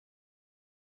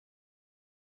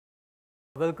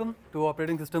Welcome to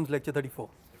Operating Systems lecture 34.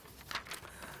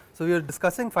 So we are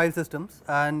discussing file systems,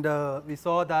 and we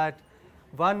saw that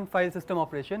one file system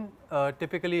operation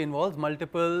typically involves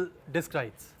multiple disk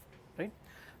writes, right.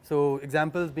 So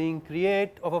examples being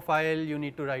create of a file, you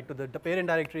need to write to the parent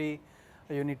directory,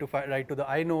 you need to write to the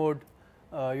inode,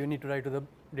 you need to write to the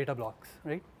data blocks,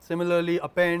 right. Similarly,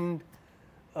 append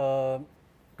to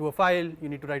a file, you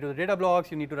need to write to the data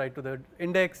blocks, you need to write to the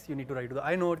index, you need to write to the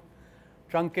inode.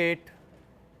 Truncate,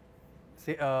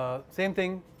 same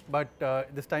thing, but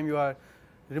this time you are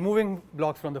removing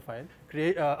blocks from the file.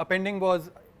 Appending was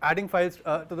adding files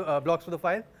to the blocks to the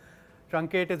file.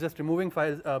 Truncate is just removing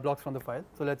files blocks from the file.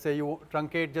 So let's say you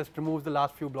truncate just removes the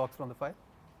last few blocks from the file,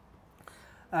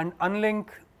 and unlink,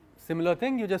 similar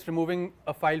thing, you're just removing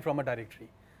a file from a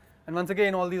directory. And once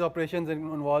again, all these operations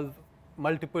involve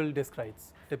multiple disk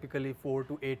writes, typically 4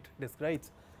 to 8 disk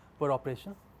writes per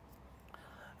operation.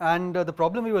 And the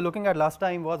problem we were looking at last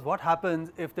time was what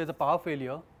happens if there is a power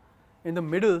failure in the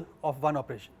middle of one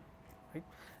operation, right.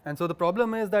 And so the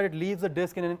problem is that it leaves the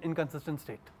disk in an inconsistent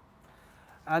state,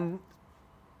 and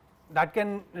that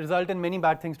can result in many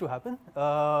bad things to happen.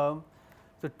 So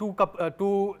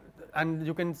two, and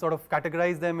you can sort of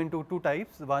categorize them into two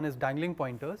types. One is dangling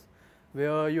pointers,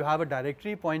 where you have a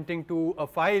directory pointing to a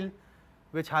file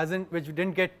which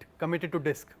didn't get committed to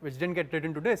disk, which didn't get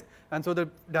written to disk, and so the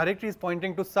directory is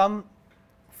pointing to some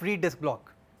free disk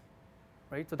block,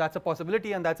 right. So that's a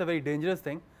possibility, and that's a very dangerous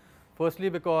thing. Firstly,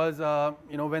 because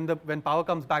when power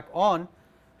comes back on,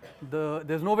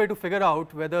 there's no way to figure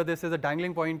out whether this is a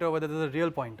dangling pointer or whether this is a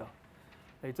real pointer,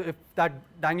 right. So if that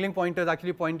dangling pointer is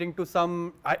actually pointing to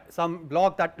some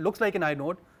block that looks like an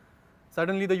inode,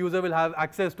 suddenly the user will have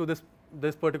access to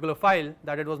this particular file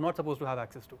that it was not supposed to have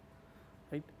access to,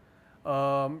 right.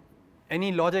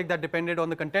 Any logic that depended on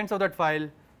the contents of that file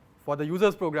for the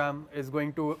user's program is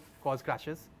going to cause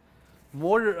crashes.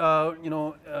 More,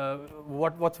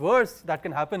 what's worse that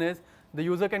can happen is the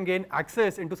user can gain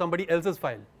access into somebody else's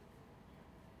file,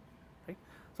 right.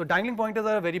 So dangling pointers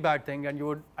are a very bad thing, and you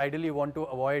would ideally want to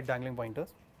avoid dangling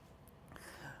pointers.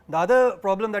 The other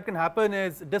problem that can happen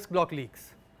is disk block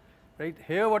leaks, right.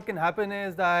 Here what can happen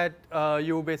is that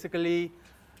you basically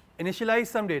initialize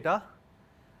some data,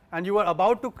 and you are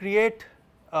about to create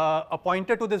a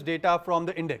pointer to this data from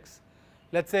the index.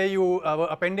 Let's say you were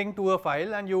appending to a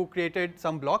file and you created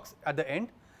some blocks at the end,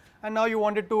 and now you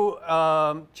wanted to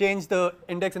change the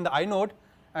index in the inode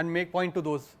and point to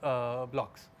those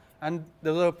blocks, and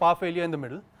there was a power failure in the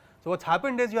middle. So what's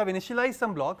happened is you have initialized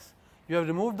some blocks, you have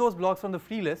removed those blocks from the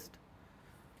free list,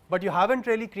 but you haven't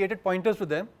really created pointers to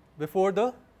them before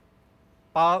the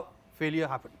power failure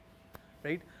happened,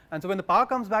 right. And so when the power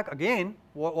comes back again,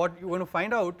 what you are going to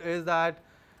find out is that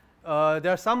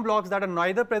there are some blocks that are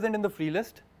neither present in the free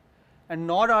list and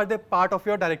nor are they part of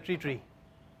your directory tree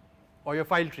or your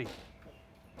file tree,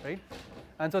 right.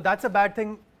 And so that's a bad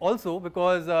thing also,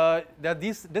 because there are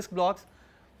these disk blocks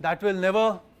that will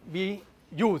never be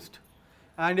used,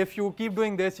 and if you keep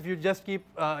doing this, if you just keep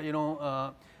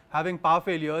having power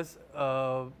failures,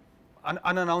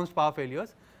 unannounced power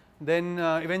failures, then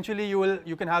eventually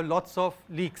you can have lots of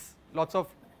leaks, lots of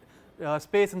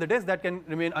space in the disk that can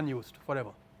remain unused forever,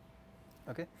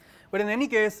 okay. But in any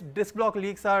case, disk block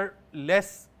leaks are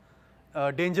less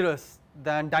dangerous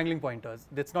than dangling pointers.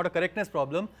 It's not a correctness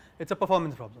problem, it's a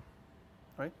performance problem,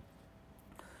 right.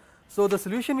 So the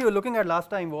solution we were looking at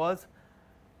last time was,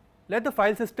 let the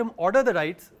file system order the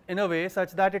writes in a way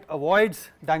such that it avoids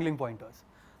dangling pointers.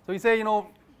 So we say,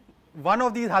 one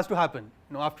of these has to happen.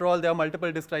 After all, there are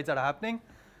multiple disk writes that are happening,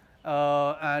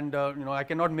 and I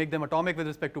cannot make them atomic with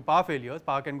respect to power failures.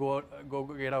 Power can go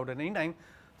get out at any time.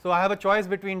 So I have a choice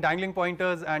between dangling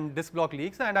pointers and disk block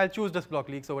leaks, and I'll choose disk block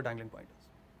leaks over dangling pointers,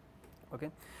 okay.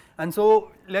 And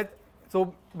so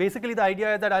basically the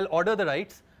idea is that I'll order the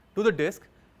writes to the disk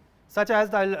such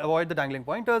as I'll avoid the dangling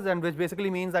pointers, and which basically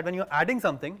means that when you're adding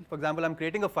something, for example, I'm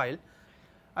creating a file,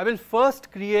 I will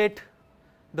first create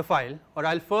the file, or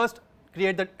I'll first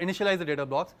initialize the data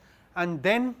blocks and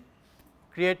then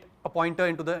create a pointer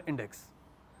into the index,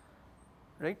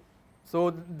 right.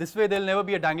 So this way there will never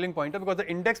be a dangling pointer, because the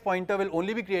index pointer will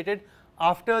only be created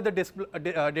after the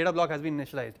data block has been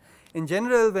initialized. In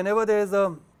general, whenever there's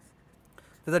a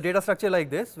data structure like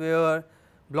this where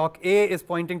block A is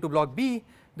pointing to block B,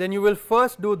 then you will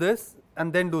first do this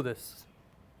and then do this.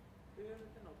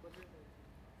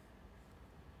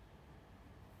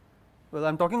 Well, I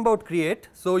am talking about create.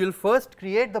 So you will first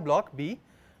create the block B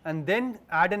and then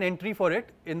add an entry for it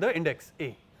in the index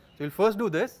A. So you will first do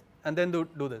this and then do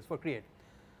this for create.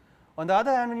 On the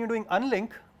other hand, when you are doing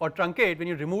unlink or truncate, when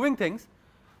you are removing things,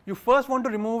 you first want to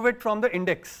remove it from the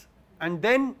index and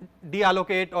then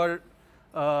deallocate or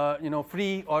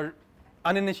free or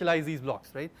uninitialize these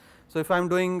blocks, right. So if I am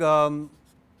doing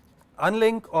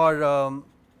unlink or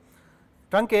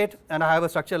truncate and I have a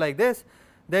structure like this,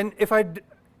 then if I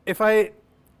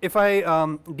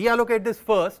deallocate this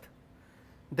first,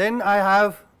 then I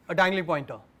have a dangling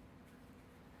pointer.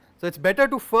 So it's better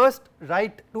to first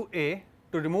write to A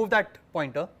to remove that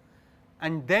pointer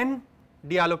and then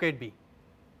deallocate B,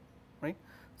 right.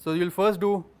 So you will first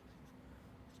do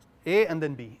A and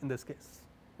then B in this case,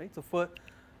 right. So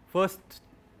first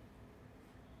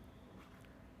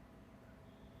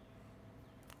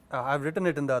I have written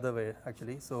it in the other way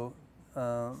actually. So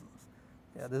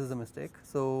yeah, this is a mistake.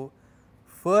 So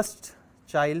first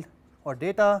child or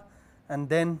data and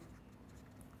then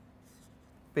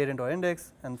parent or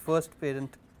index, and first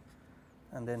parent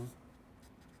and then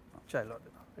child or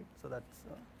data, right. So that's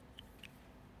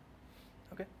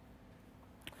okay.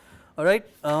 All right.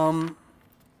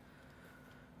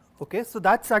 Okay, so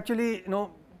that's actually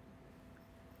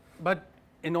but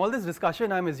in all this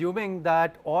discussion I am assuming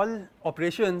that all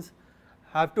operations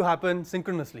have to happen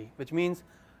synchronously, which means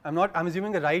I'm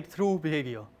assuming a write through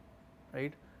behavior,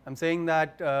 right. I'm saying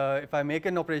that if I make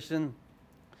an operation,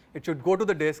 it should go to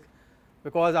the disk,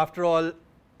 because after all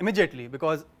immediately,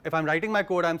 because if I'm writing my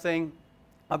code I'm saying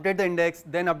update the index,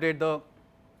 then update the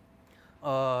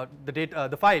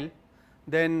file,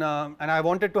 then and I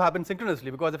want it to happen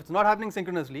synchronously, because if it's not happening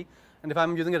synchronously and if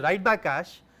I'm using a write back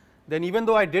cache, then even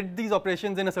though I did these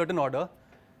operations in a certain order,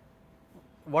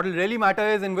 what will really matter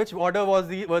is in which order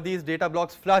were these data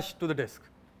blocks flushed to the disk,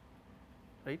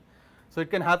 right. So it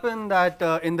can happen that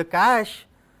in the cache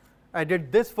I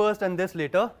did this first and this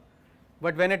later,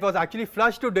 but when it was actually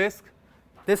flushed to disk,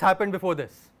 this happened before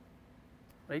this,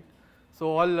 right.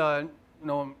 So all there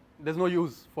is no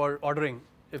use for ordering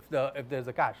if there is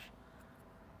a cache.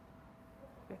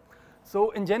 Okay. So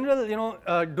in general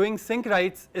doing sync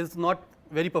writes is not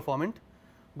very performant,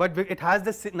 but it has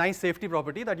this nice safety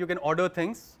property that you can order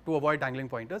things to avoid dangling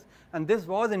pointers, and this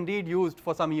was indeed used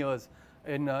for some years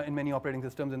in many operating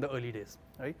systems in the early days,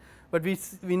 right. But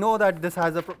we know that this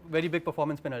has a very big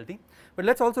performance penalty. But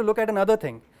let's also look at another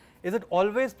thing. Is it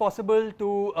always possible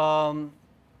to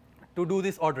do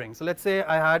this ordering? So let's say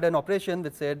I had an operation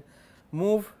that said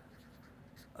move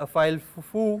a file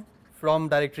foo from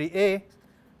directory A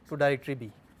to directory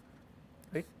B,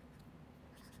 right.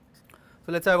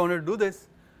 So let's say I wanted to do this,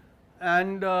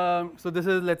 and so this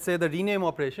is, let's say, the rename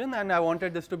operation, and I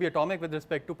wanted this to be atomic with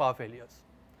respect to power failures,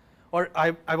 or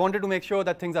I wanted to make sure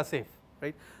that things are safe,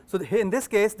 right. So in this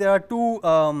case there are two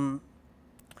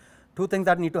things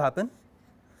that need to happen.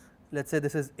 Let's say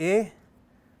this is A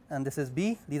and this is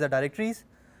B, these are directories.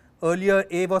 Earlier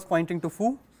A was pointing to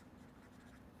foo,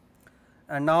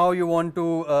 and now you want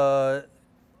to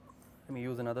let me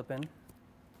use another pen.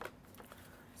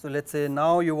 So let's say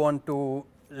now you want to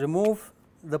remove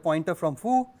the pointer from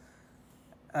foo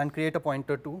and create a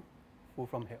pointer to foo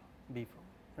from here, B from,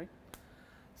 right.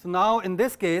 So now in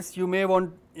this case you may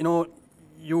want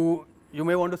you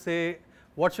may want to say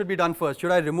what should be done first.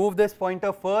 Should I remove this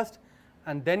pointer first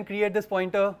and then create this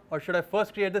pointer, or should I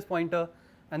first create this pointer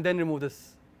and then remove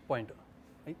this pointer,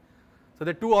 right. So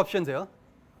there are two options here.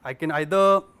 I can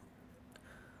either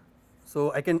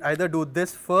do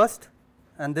this first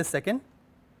and this second,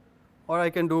 or I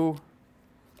can do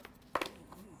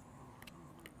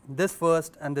this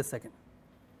first and this second.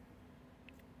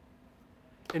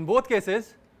 In both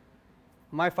cases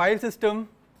my file system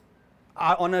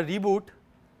on a reboot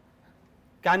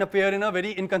can appear in a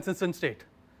very inconsistent state.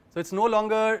 So it is no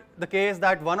longer the case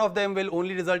that one of them will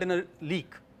only result in a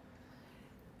leak.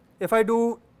 If I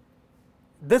do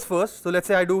this first, so let's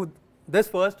say I do this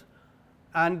first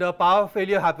and a power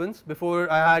failure happens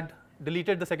before I had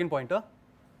deleted the second pointer,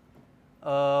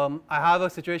 I have a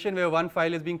situation where one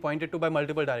file is being pointed to by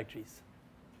multiple directories,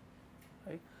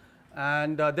 right,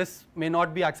 and this may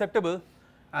not be acceptable,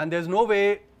 and there is no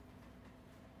way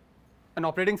an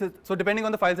operating system, so depending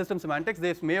on the file system semantics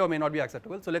this may or may not be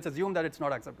acceptable. So let us assume that it is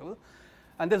not acceptable,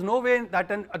 and there is no way that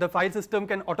the file system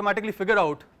can automatically figure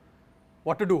out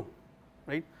what to do,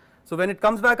 right. So when it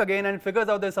comes back again and it figures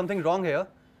out there is something wrong here,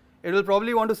 it will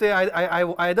probably want to say I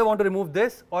either want to remove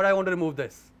this or I want to remove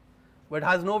this, but it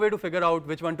has no way to figure out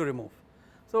which one to remove.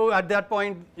 So at that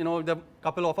point there are a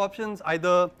couple of options.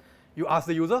 Either you ask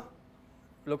the user,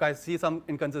 look, I see some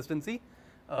inconsistency,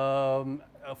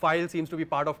 a file seems to be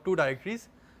part of two directories,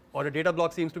 or a data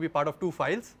block seems to be part of two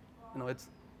files, it's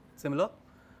similar,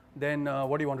 then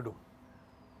what do you want to do,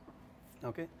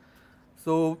 okay.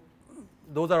 So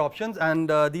those are options, and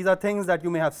these are things that you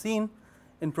may have seen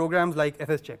in programs like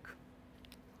fscheck,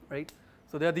 right.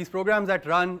 So there are these programs that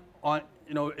run on,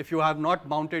 if you have not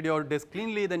mounted your disk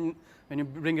cleanly, then when you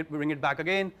bring it back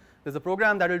again, there's a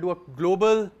program that will do a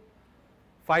global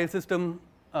file system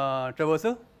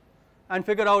traversal and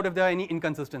figure out if there are any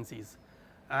inconsistencies.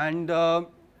 And the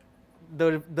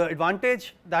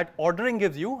advantage that ordering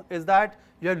gives you is that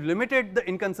you have limited the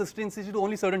inconsistencies to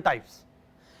only certain types.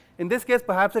 In this case,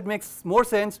 perhaps it makes more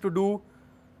sense to do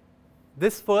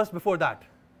this first before that,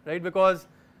 right? Because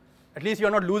at least you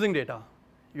are not losing data.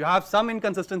 You have some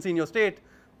inconsistency in your state,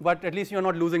 but at least you are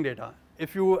not losing data.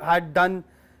 If you had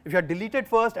deleted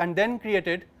first and then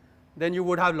created, then you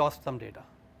would have lost some data,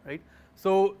 right?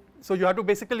 So you have to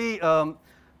basically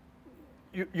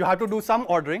you have to do some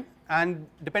ordering, and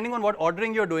depending on what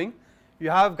ordering you're doing, you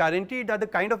have guaranteed that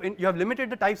you have limited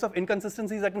the types of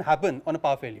inconsistencies that can happen on a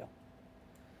power failure.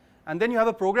 And then you have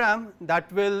a program that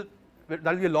will be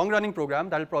a long-running program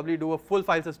that will probably do a full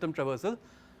file system traversal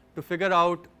to figure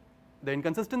out the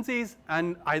inconsistencies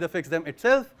and either fix them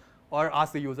itself or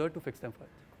ask the user to fix them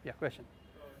first. Yeah, question.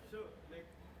 So, like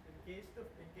in case this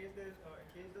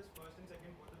first and second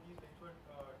both of these links were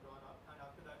drawn up, and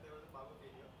after that there was a power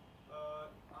failure.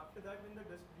 After that, when the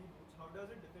disk reboots, how does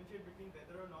it differentiate between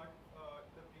whether or not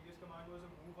the previous command was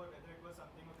a move or whether it was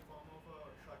something of the form of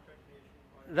a shortcut creation?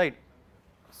 Right.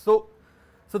 So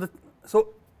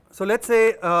let's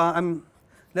say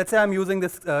I'm using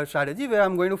this strategy where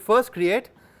I'm going to first create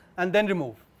and then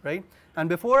remove, right? And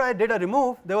before I did a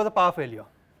remove, there was a power failure,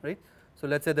 right? So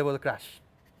let's say there was a crash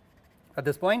at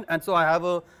this point, and so I have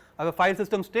a file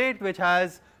system state which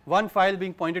has one file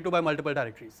being pointed to by multiple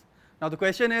directories. Now the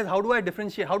question is, how do I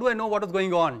differentiate? How do I know what is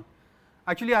going on?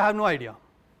 Actually, I have no idea,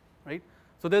 right?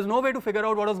 So there's no way to figure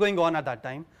out what was going on at that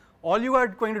time. All you are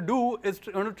going to do is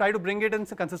try to bring it in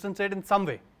a consistent state in some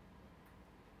way.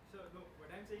 So no, what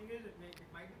I'm saying is it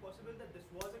might be possible that this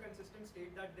was a consistent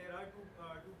state, that there are two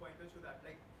pointers to that.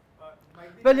 Like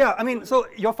might be. Well, yeah, I mean, so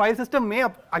your file system may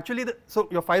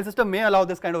your file system may allow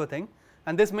this kind of a thing,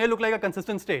 and this may look like a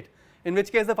consistent state. In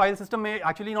which case, the file system may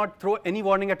actually not throw any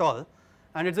warning at all,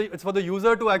 and it's for the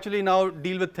user to actually now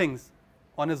deal with things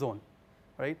on his own,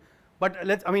 right? But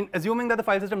assuming that the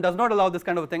file system does not allow this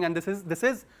kind of a thing, and this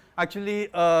is actually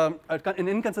an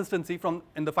inconsistency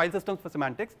in the file system for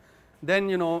semantics, then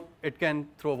it can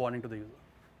throw a warning to the user.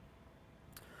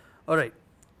 All right,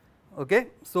 okay.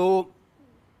 So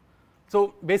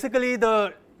basically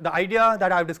the idea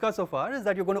that I've discussed so far is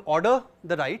that you're going to order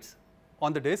the writes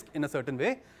on the disk in a certain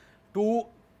way to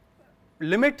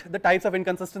limit the types of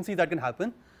inconsistency that can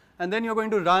happen, and then you're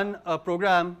going to run a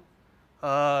program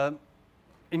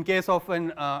in case of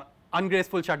an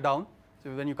ungraceful shutdown. So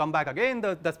when you come back again,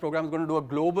 this program is going to do a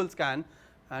global scan,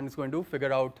 and it's going to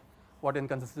figure out what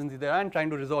inconsistencies there are and trying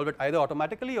to resolve it either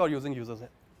automatically or using users.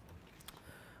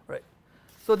 Right.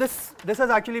 So this has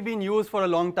actually been used for a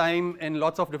long time in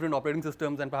lots of different operating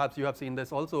systems, and perhaps you have seen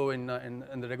this also in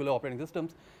the regular operating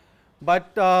systems.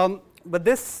 But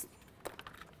this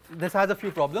has a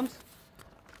few problems.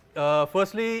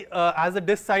 Firstly, as the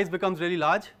disk size becomes really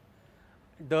large,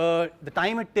 the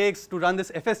time it takes to run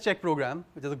this fscheck program,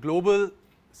 which is a global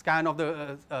scan of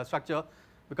the structure,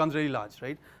 becomes really large,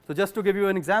 right? So just to give you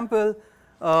an example,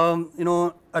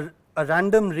 a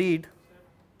random read.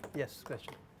 Yes,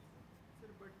 question. Sir,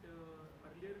 but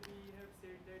earlier we have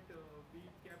said that we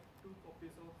kept 2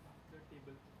 copies of the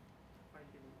table, file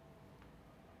table.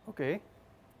 Okay. Like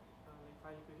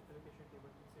file allocation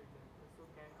table, we said that. So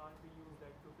can't we use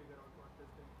that to figure out what is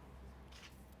the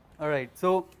inconsistency? All right.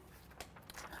 So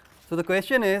the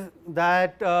question is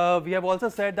that we have also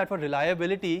said that for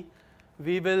reliability,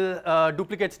 we will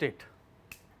duplicate state.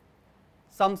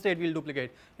 Some state we will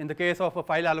duplicate. In the case of a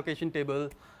file allocation table,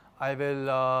 I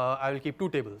will keep 2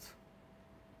 tables,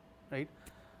 right?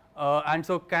 And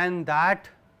so can that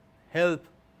help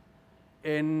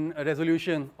in a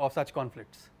resolution of such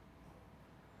conflicts?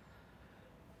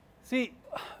 See,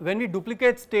 when we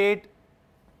duplicate state,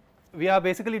 we are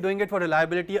basically doing it for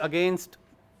reliability against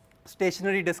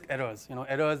stationary disk errors,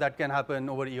 errors that can happen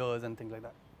over years and things like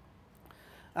that.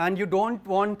 And you don't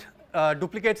want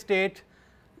duplicate state,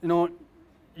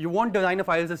 you won't design a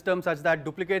file system such that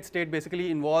duplicate state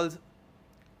basically involves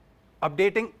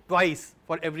updating twice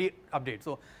for every update.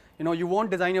 So you won't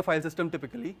design your file system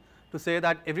typically to say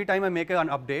that every time I make an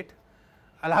update,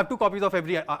 I'll have 2 copies of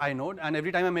every inode, and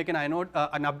every time I make an inode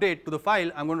an update to the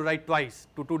file, I'm going to write twice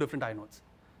to 2 different inodes,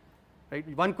 right?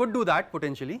 One could do that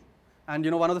potentially, and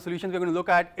one of the solutions we're going to look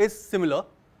at is similar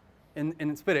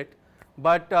in spirit,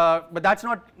 but that's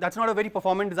not a very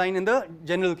performant design in the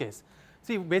general case.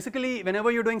 See, basically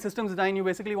whenever you're doing systems design, you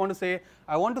basically want to say,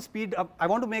 I want to speed up, I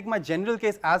want to make my general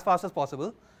case as fast as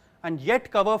possible and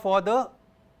yet cover for the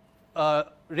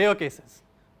rare cases,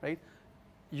 right?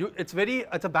 It's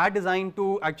a bad design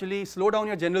to actually slow down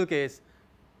your general case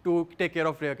to take care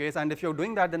of rare case, and if you're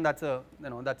doing that, then that's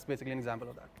that's basically an example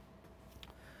of that.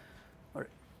 All right.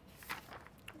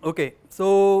 Okay,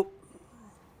 so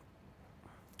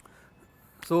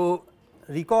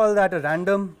recall that a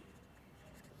random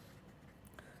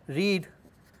read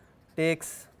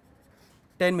takes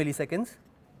 10 milliseconds,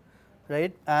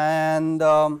 right? And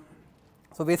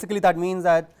so basically that means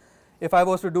that if I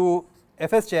was to do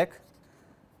FS check,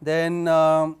 then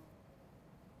the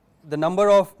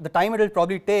time it will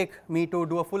probably take me to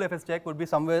do a full FS check would be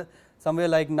somewhere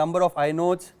like number of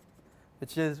inodes,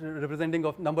 which is representing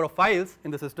of number of files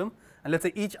in the system, and let's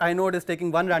say each inode is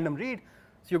taking one random read,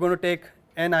 so you're going to take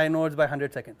n inodes by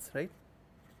 100 seconds, right?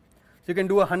 So you can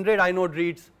do 100 inode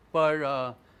reads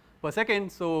per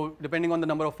second, so depending on the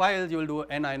number of files you will do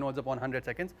n inodes upon 100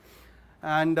 seconds,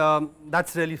 and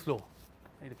that's really slow,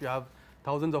 right? If you have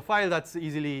thousands of files, that's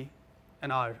easily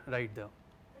an hour right there.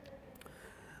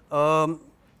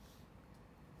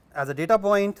 As a data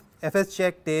point, FS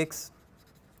check takes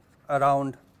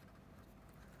around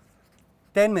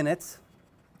 10 minutes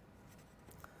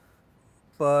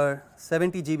per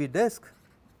 70 GB disk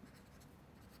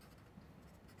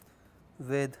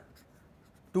with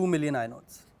 2 million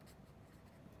inodes.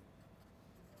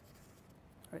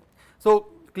 Right. So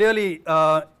clearly,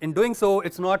 in doing so,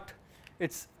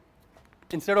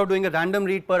 instead of doing a random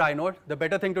read per inode, the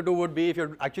better thing to do would be, if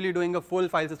you're actually doing a full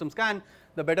file system scan,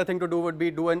 the better thing to do would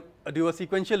be do a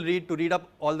sequential read to read up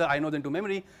all the inodes into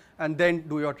memory, and then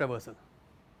do your traversal.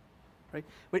 Right.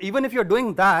 But even if you're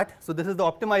doing that, so this is the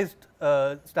optimized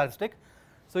statistic.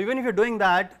 So even if you're doing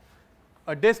that,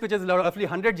 a disk which is roughly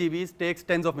 100 GBs takes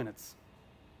tens of minutes,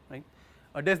 right?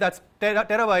 A disk that's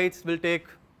terabytes will take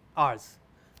hours,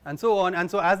 and so on. And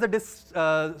so as the disks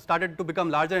started to become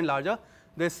larger and larger,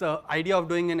 this idea of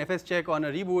doing an FS check on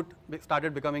a reboot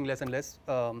started becoming less and less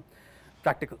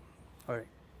practical. All right.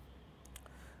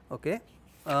 Okay.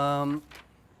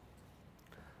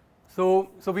 So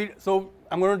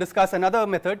I'm going to discuss another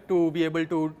method to be able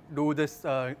to do this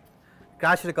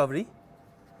cache recovery.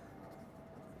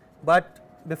 But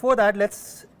before that,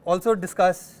 let's also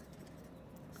discuss.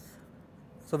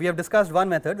 So we have discussed one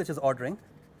method, which is ordering,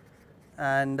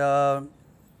 and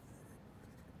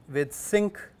with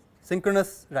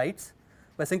synchronous writes.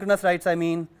 By synchronous writes, I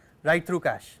mean write through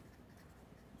cache.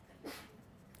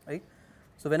 Right.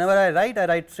 So whenever I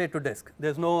write straight to disk.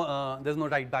 There's no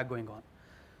write back going on.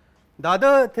 The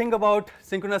other thing about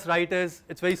synchronous write is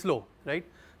it's very slow, right?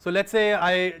 So let's say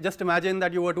I just imagine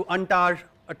that you were to untar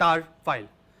a tar file.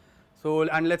 So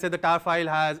and let's say the tar file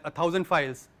has 1,000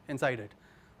 files inside it.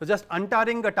 So just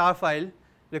untarring a tar file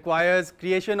requires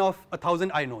creation of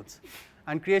 1,000 inodes,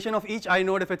 and creation of each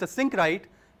inode, if it's a sync write,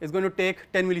 is going to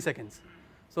take 10 milliseconds.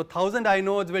 So 1,000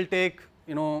 inodes will take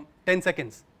 10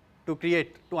 seconds to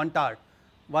untar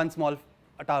one small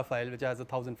tar file which has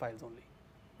 1,000 files only,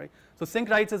 right? So sync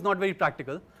writes is not very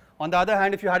practical. On the other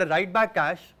hand, if you had a write back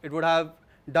cache, it would have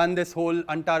done this whole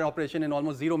untar operation in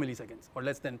almost 0 milliseconds, or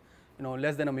less than a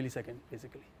millisecond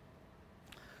basically.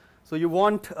 So you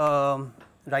want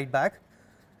write back,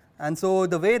 and so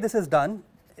the way this is done,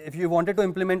 if you wanted to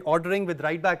implement ordering with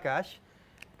write back cache,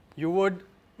 you would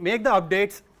make the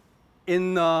updates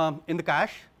in the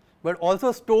cache, but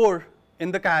also store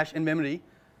in the cache in memory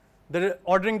the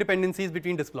ordering dependencies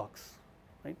between disk blocks,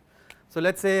 right? So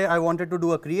let's say I wanted to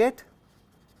do a create.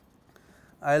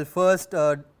 I'll first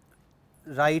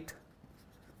write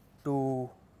to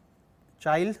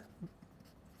child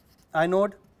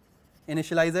inode,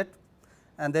 initialize it,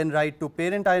 and then write to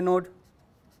parent inode,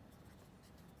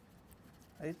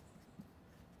 right?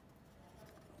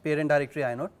 Parent directory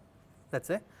inode, let's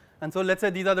say. And so let's say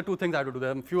these are the two things I have to do.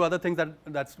 There are a few other things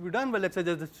that's to be done, but let's say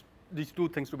there's these two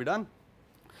things to be done.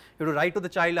 You have to write to the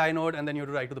child inode, and then you have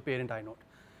to write to the parent inode.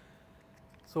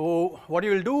 So what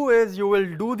you will do is you will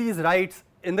do these writes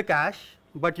in the cache,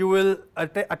 but you will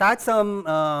attach some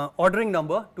ordering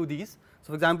number to these. So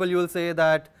for example, you will say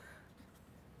that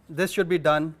this should be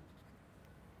done.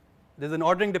 There's an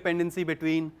ordering dependency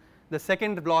between the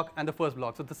second block and the first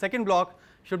block. So the second block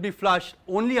should be flushed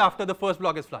only after the first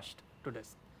block is flushed to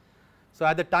disk. So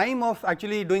at the time of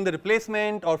actually doing the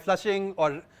replacement or flushing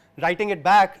or writing it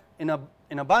back in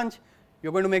a bunch,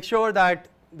 you're going to make sure that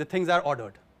the things are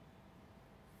ordered.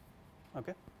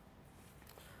 Okay.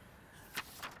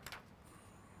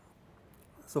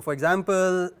 So for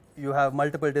example, you have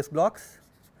multiple disk blocks.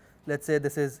 Let's say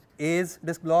this is A's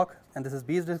disk block and this is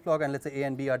B's disk block, and let's say A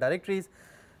and B are directories.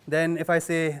 Then if I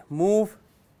say move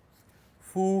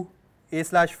foo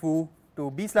A/foo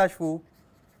to B/foo,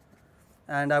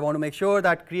 and I want to make sure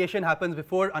that creation happens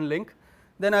before unlink,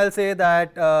 then I'll say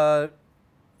that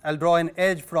I'll draw an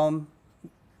edge from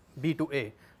B to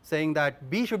A, saying that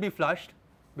B should be flushed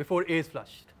before A is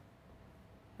flushed.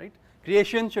 Right?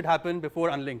 Creation should happen before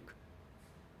unlink.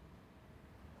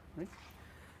 Right?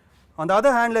 On the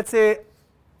other hand, let's say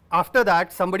after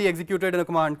that somebody executed a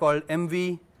command called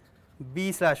mv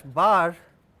b/bar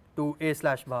to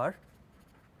A/bar.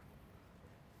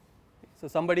 So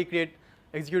somebody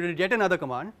executed yet another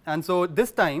command, and so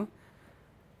this time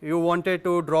you wanted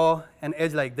to draw an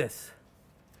edge like this.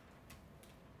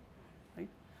 Right?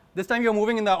 This time you are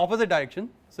moving in the opposite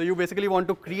direction, so you basically want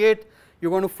to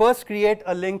you're going to first create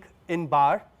a link in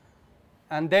bar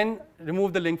and then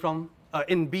remove the link from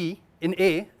in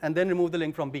A and then remove the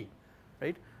link from B.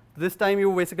 Right? This time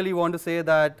you basically want to say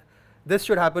that this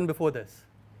should happen before this.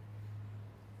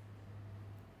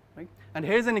 Right? And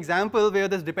here's an example where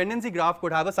this dependency graph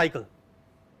could have a cycle.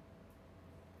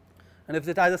 And if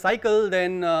it has a cycle,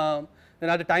 then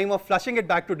at the time of flushing it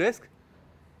back to disk,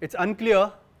 it's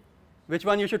unclear which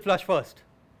one you should flush first.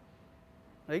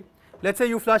 Right? Let's say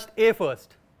you flushed A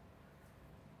first,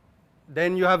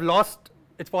 then you have lost.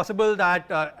 It's possible that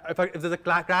if there's a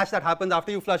crash that happens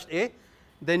after you flushed A,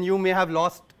 then you may have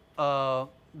lost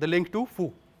the link to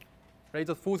foo. Right?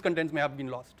 So foo's contents may have been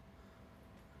lost.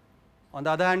 On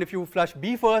the other hand, if you flush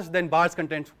B first, then bar's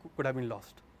contents could have been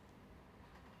lost.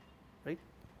 Right?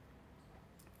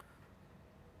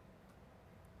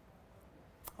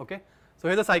 Okay. So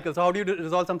here's a cycle. So how do you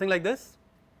resolve something like this?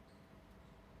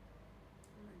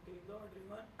 Take the order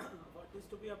what is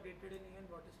to be updated in A and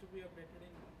what is to be updated in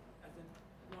B, as in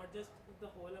not just the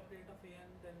whole update of A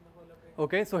and then the whole update.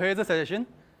 Okay. So here's a suggestion.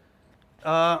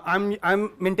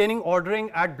 I'm maintaining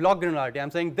ordering at block granularity.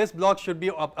 I'm saying this block should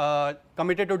be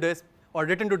committed to disk or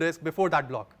written to disk before that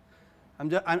block. I'm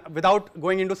without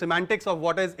going into semantics of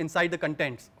what is inside the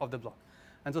contents of the block.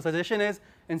 And so suggestion is,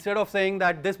 instead of saying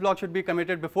that this block should be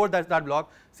committed before that block,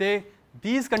 say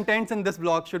these contents in this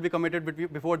block should be committed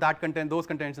before those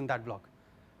contents in that block.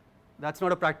 That's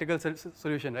not a practical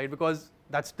solution, right? Because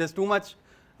there's too much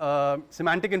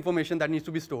semantic information that needs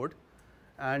to be stored,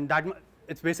 and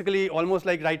it's basically almost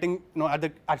like writing,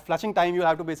 at flushing time you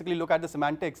have to basically look at the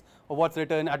semantics of what's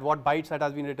written, at what bytes that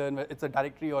has been written, it's a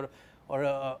directory or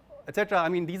etc. I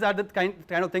mean, these are the kind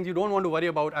of things you don't want to worry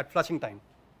about at flushing time.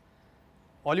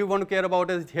 All you want to care about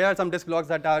is, here are some disk blocks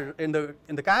that are in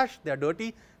the cache, they are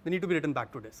dirty, they need to be written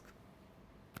back to disk.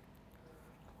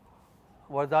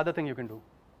 What's the other thing you can do?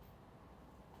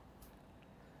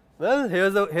 Well,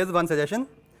 here's one suggestion.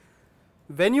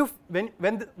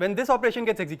 When this operation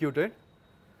gets executed,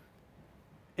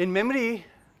 in memory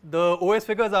the OS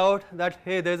figures out that,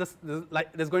 hey, there's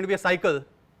going to be a cycle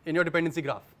in your dependency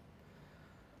graph.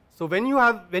 So when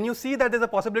you see that there's a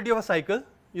possibility of a cycle,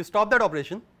 you stop that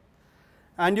operation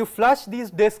and you flush these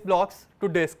disk blocks to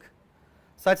disk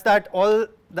such that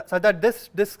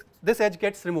this edge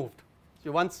gets removed.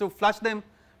 So once you flush them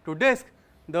to disk,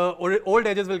 the old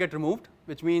edges will get removed,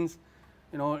 which means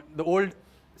the old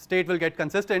state will get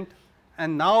consistent,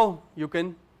 and now you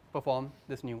can perform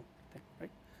this new thing.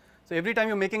 Right? So every time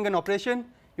you're making an operation,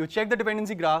 you check the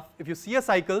dependency graph. If you see a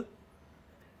cycle,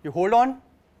 you hold on,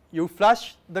 you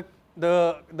flush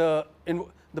the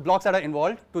blocks that are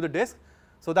involved to the disk,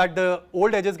 so that the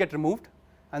old edges get removed,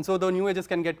 and so the new edges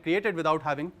can get created without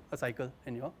having a cycle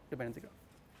in your dependency graph.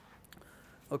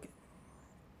 Okay.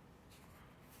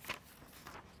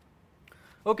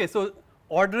 Okay, so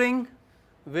ordering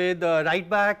with write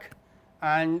back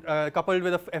and coupled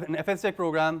with an FScheck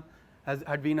program has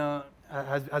been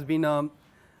a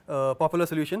popular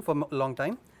solution for a long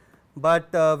time,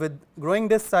 but with growing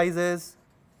disk sizes,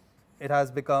 it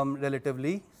has become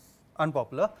relatively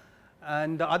unpopular.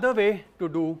 And the other way to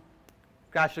do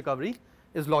crash recovery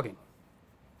is logging.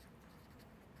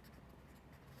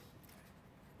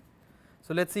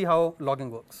 So let's see how logging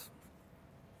works.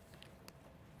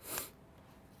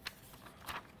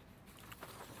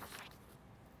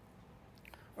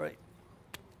 All right.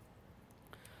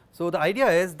 So the idea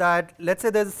is that, let's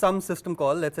say there's some system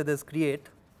call, let's say there's create,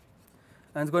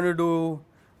 and it's going to do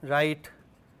write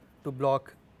to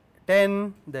block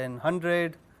 10, then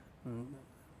 100,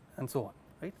 and so on,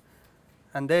 right?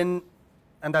 And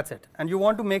that's it. And you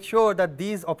want to make sure that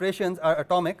these operations are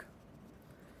atomic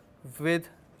with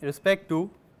respect to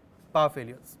power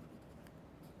failures.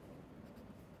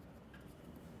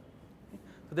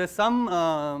 So there's some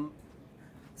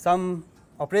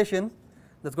operation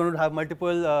that's going to have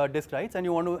multiple disk writes, and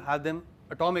you want to have them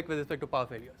atomic with respect to power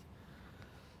failures.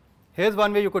 Here's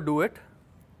one way you could do it.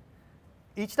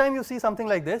 Each time you see something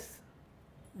like this,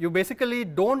 you basically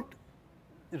don't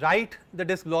write the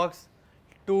disk blocks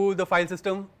to the file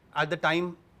system at the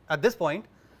time at this point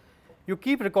you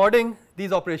keep recording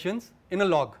these operations in a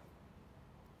log.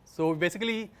 So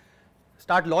basically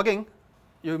start logging,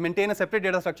 you maintain a separate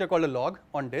data structure called a log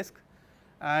on disk,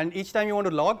 and each time you want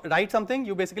to write something,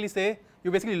 you basically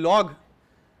log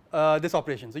this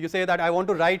operation. So you say that I want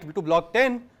to write to block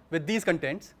 10 with these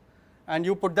contents, and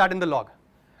you put that in the log.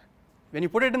 When you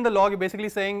put it in the log, you're basically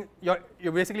saying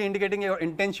you're basically indicating your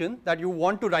intention that you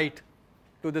want to write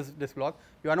to this disk block.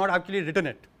 You are not actually written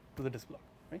it to the disk block,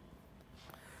 right?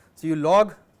 So you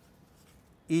log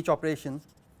each operation,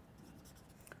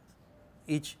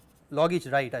 log each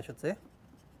write, I should say,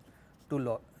 to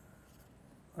log,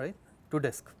 right, to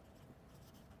disk.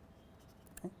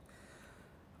 Okay.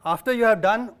 After you're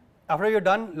done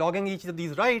logging each of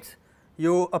these writes,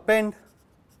 you append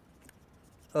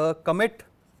a commit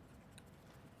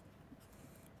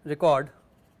record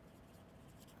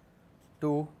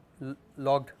to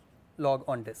log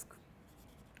on disk,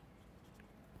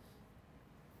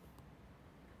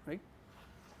 right.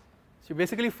 So you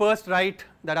basically first write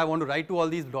that I want to write to all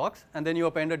these blocks, and then you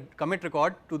append a commit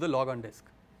record to the log on disk,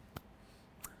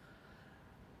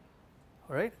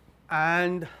 all right.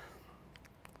 And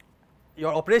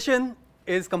your operation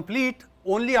is complete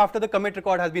only after the commit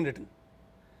record has been written.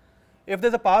 If there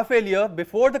is a power failure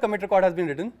before the commit record has been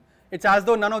written, it is as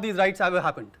though none of these writes have ever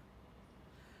happened.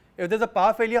 If there is a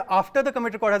power failure after the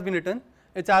commit record has been written,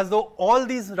 it is as though all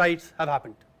these writes have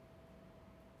happened.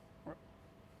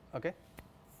 Okay.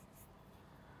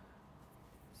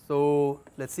 So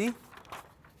let's see,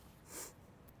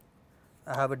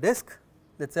 I have a disk.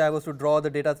 Let's say I was to draw the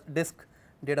disk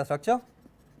data structure.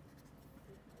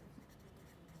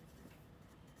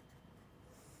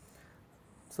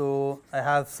 So I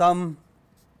have some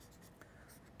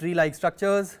tree like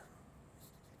structures,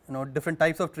 different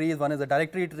types of trees. One is a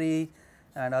directory tree,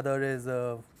 and other is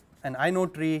an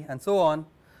inode tree, and so on.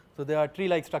 So there are tree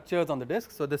like structures on the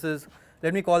disk. So this is,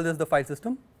 let me call this the file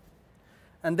system,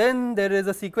 and then there is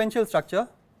a sequential structure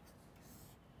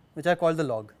which I call the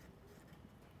log.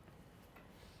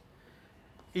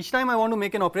 Each time I want to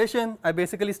make an operation, I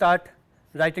basically start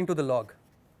writing to the log,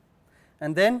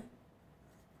 and then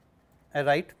I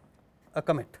write a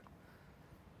commit.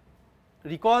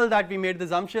 Recall that we made the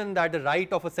assumption that the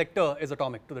write of a sector is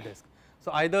atomic to the disk.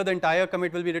 So either the entire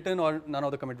commit will be written or none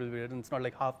of the commit will be written. It's not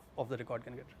like half of the record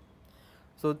can get written.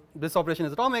 So this operation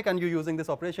is atomic, and you're using this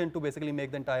operation to basically make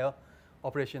the entire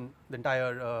operation, the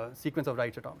entire sequence of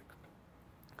writes atomic.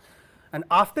 And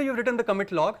after you've written the commit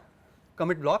block,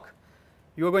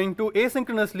 you are going to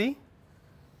asynchronously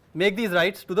make these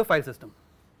writes to the file system.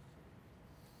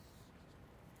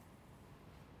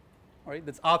 All right,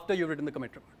 that's after you've written the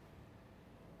commit record.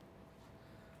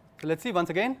 So let's see once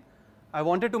again. I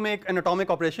wanted to make an atomic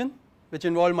operation which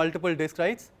involved multiple disk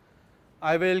writes.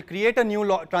 I will create a new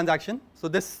transaction. So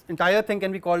this entire thing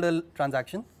can be called a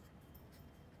transaction.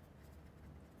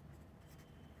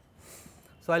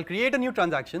 So I'll create a new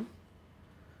transaction.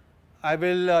 I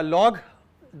will log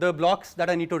the blocks that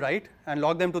I need to write and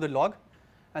log them to the log,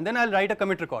 and then I'll write a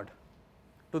commit record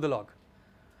to the log.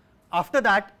 After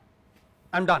that,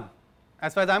 I'm done.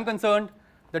 As far as I'm concerned,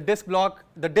 the disk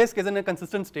is in a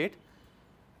consistent state,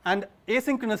 and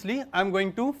asynchronously I'm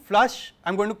going to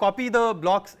copy the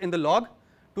blocks in the log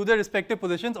to their respective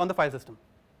positions on the file system.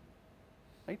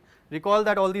 Right? Recall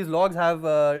that all these logs have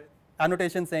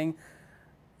annotation saying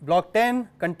block 10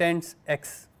 contains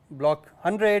X, block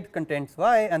 100 contains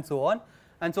Y, and so on.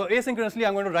 And so asynchronously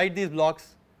I'm going to write these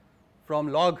blocks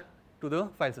from log to the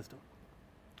file system.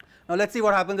 Now let's see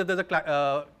what happens if there's a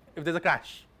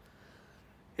crash.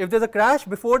 If there's a crash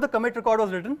before the commit record was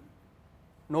written,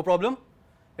 no problem,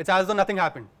 it's as though nothing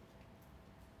happened,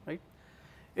 right?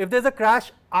 If there's a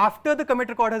crash after the commit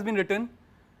record has been written,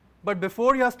 but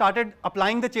before you have started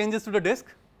applying the changes to the disk,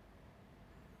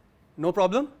 no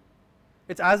problem,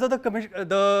 it's as though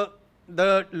the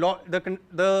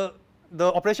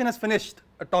operation has finished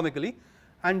atomically,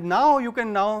 and now you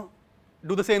can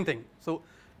do the same thing. So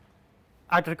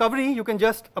at recovery you can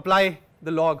just apply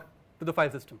the log to the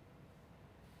file system.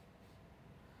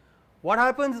 What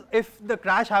happens if the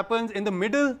crash happens in the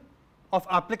middle of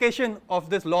application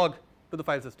of this log to the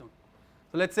file system?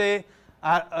 So let's say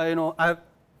I've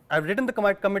written the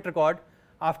commit record.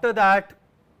 After that,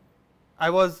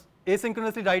 I was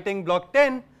asynchronously writing block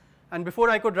 10, and before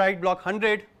I could write block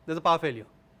 100, there's a power failure.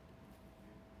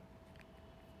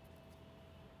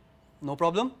 No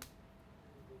problem.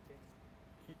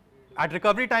 At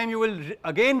recovery time, you will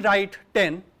again write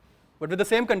 10, but with the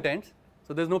same contents,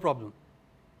 so there's no problem.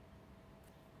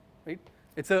 Right?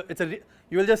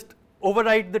 You will just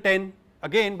overwrite the 10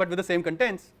 again, but with the same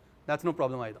contents. That's no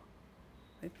problem either.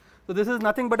 Right? So this is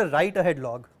nothing but a write ahead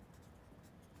log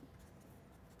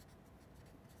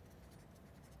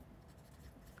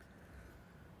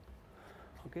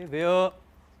okay, where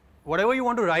whatever you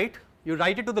want to write, you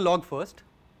write it to the log first,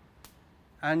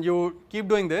 and you keep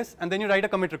doing this, and then you write a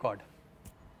commit record.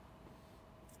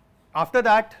 After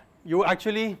that, you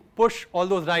actually push all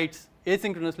those writes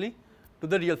asynchronously to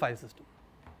the real file system.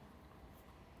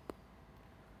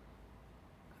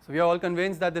 So we are all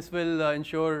convinced that this will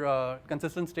ensure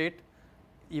consistent state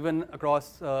even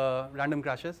across random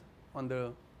crashes on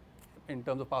the in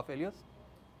terms of power failures.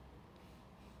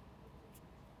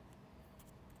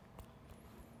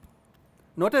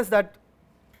 Notice that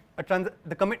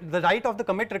the write of the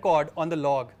commit record on the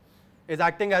log is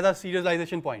acting as a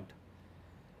serialization point.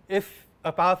 If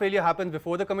a power failure happens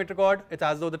before the commit record, it's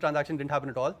as though the transaction didn't happen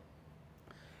at all.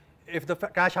 If the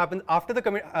crash happens after the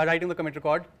writing the commit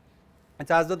record,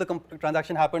 it's as though the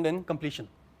transaction happened in completion.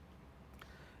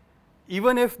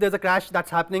 Even if there's a crash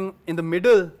that's happening in the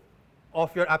middle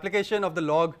of your application of the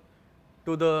log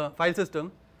to the file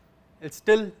system, it's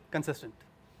still consistent.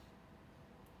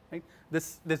 Right?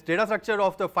 This data structure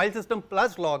of the file system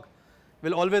plus log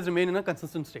will always remain in a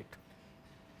consistent state.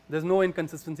 There's no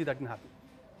inconsistency that can happen.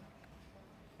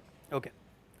 Okay,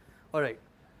 all right.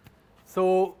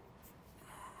 So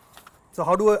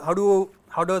how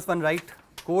does one write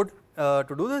code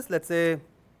to do this? Let's say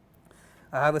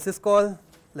I have a syscall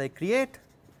like create.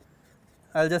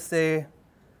 I'll just say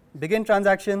begin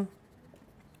transaction,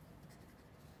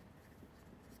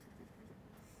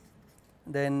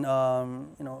 then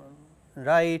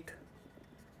write,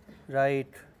 read,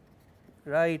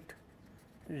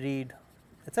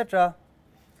 etc.,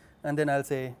 and then I'll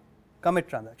say commit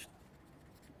transaction.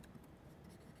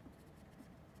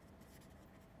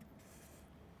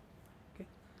 Okay.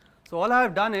 So all I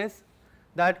have done is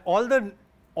that all the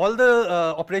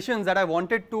operations that I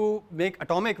wanted to make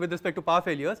atomic with respect to power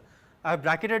failures, I have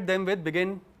bracketed them with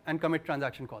begin and commit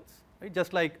transaction calls, right?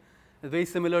 Just like very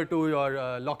similar to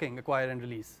your locking, acquire and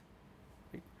release.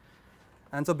 Right?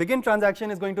 And so begin transaction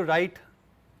is going to write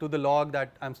to the log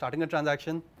that I'm starting a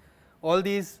transaction. All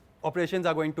these operations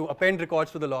are going to append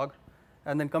records to the log,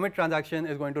 and then commit transaction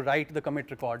is going to write the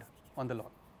commit record on the log.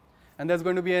 And there's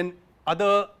going to be an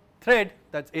other thread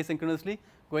that's asynchronously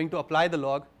going to apply the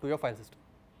log to your file system.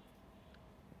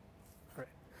 All right.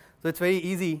 So it's very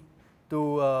easy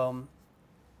to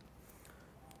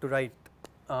write.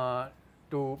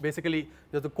 To basically,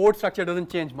 the code structure doesn't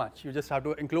change much. You just have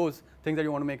to enclose things that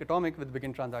you want to make atomic with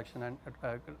begin transaction and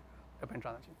append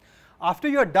transaction. After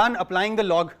you are done applying the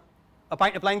log,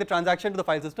 applying the transaction to the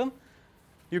file system,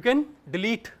 you can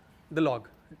delete the log.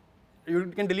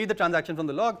 You can delete the transaction from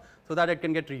the log so that it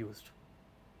can get reused.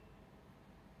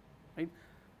 Right?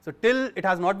 So till it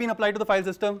has not been applied to the file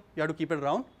system, you have to keep it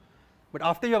around. But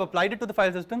after you have applied it to the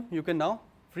file system, you can now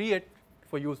free it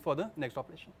for use for the next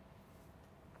operation.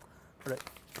 Right.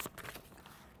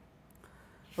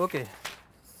 Okay.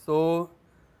 So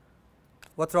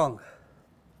what's wrong?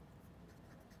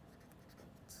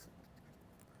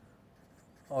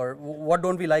 Or what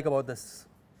don't we like about this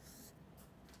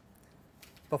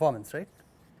performance, right?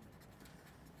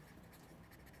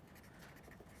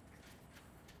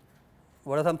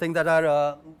 What are some things that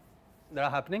are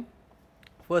happening?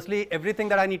 Firstly, everything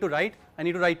that I need to write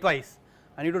twice.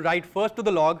 I need to write first to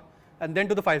the log and then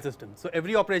to the file system. So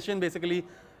every operation basically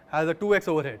has a 2x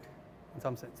overhead in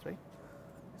some sense, right?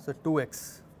 So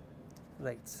 2x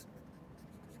writes.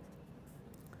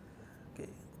 Okay.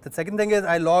 The second thing is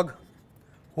I log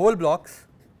whole blocks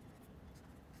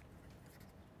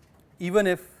even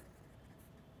if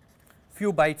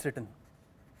few bytes written.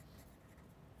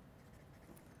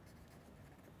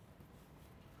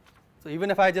 So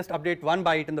even if I just update 1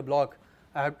 byte in the block,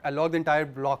 I log the entire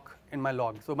block in my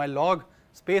log. So my log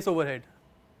space overhead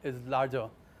is larger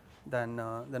than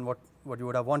what you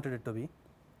would have wanted it to be.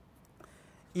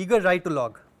 Eager write to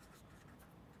log.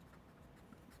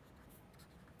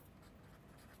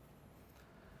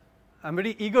 I'm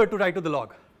very eager to write to the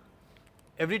log.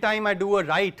 Every time I do a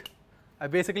write, I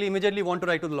basically immediately want to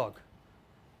write to the log,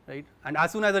 right? And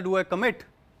as soon as I do a commit,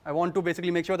 I want to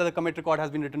basically make sure that the commit record has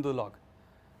been written to the log,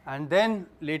 and then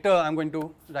later I'm going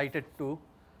to write it to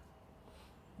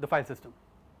the file system.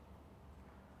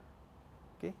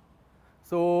 Okay.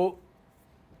 So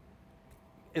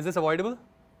is this avoidable?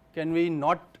 Can we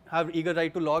not have eager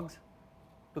write to logs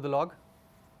to the log?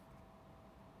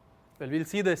 Well, we'll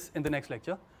see this in the next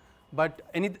lecture. But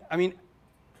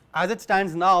as it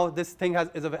stands now, this thing has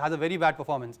a very bad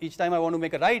performance. Each time I want to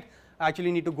make a write, I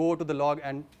actually need to go to the log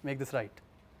and make this write.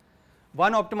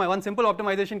 One simple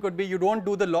optimization could be you don't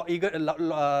do the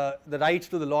writes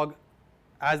to the log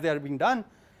as they are being done.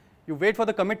 You wait for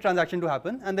the commit transaction to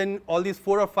happen, and then all these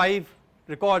 4 or 5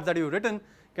 records that you've written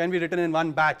can be written in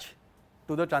one batch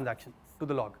to the transaction. to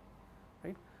the log,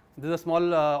 right. This is a small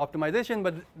optimization,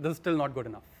 but this is still not good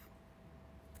enough.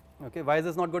 Okay, why is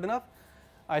this not good enough?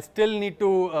 I still need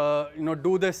to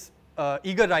do this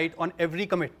eager write on every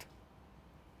commit.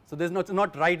 So this is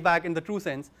not write back in the true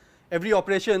sense. Every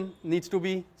operation needs to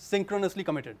be synchronously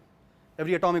committed,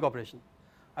 every atomic operation.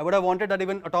 I would have wanted that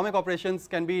even atomic operations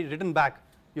can be written back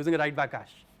using a write back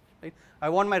cache, right. I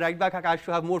want my write back cache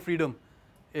to have more freedom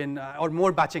in or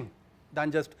more batching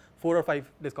than just 4 or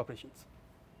 5 disk operations.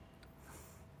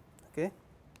 Okay.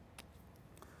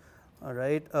 All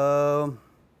right.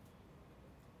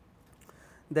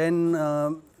 Then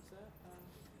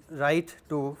write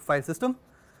to file system.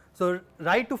 So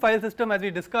write to file system, as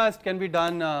we discussed, can be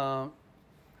done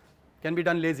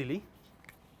lazily.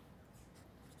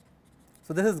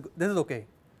 So this is okay,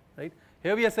 right.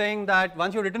 Here we are saying that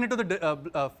once you return it to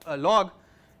the log,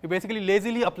 you basically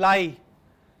lazily apply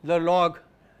the log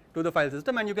to the file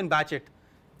system, and you can batch it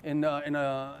and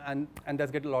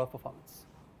thus get a lot of performance.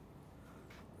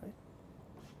 Right.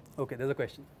 Okay, there's a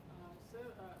question. Sir,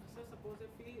 suppose if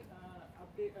we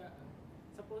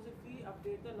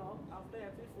update the log after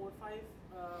every 4 or 5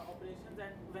 operations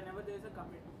and whenever there is a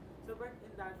commit. So, but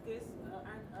in that case,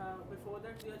 before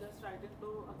that we are just writing to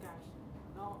a cache.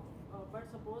 Now, but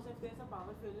suppose if there is a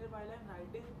power failure while I am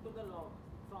writing to the log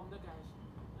from the cache,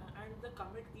 and the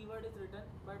commit keyword is written,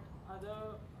 but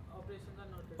other operations are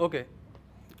not written. Okay.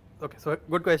 Okay. So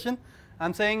good question.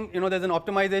 I'm saying there's an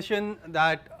optimization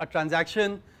that a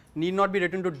transaction need not be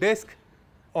written to disk,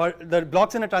 or the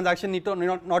blocks in a transaction need to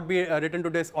not be written to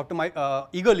disk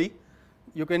eagerly.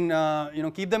 You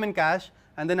can keep them in cache,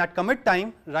 and then at commit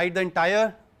time write the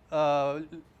entire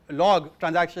log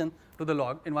transaction to the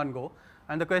log in one go.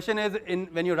 And the question is,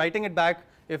 when you're writing it back,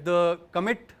 if the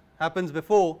commit happens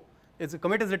before, if the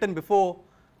commit is written before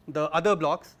the other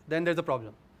blocks, then there's a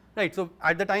problem, right. So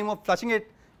at the time of flushing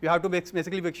it, you have to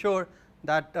basically make sure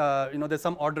that there's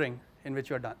some ordering in which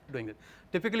you are doing it.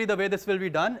 Typically the way this will be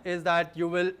done is that you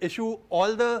will issue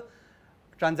all the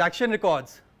transaction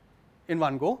records in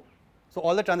one go. So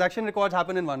all the transaction records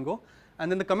happen in one go,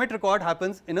 and then the commit record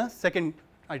happens in a second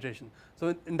iteration.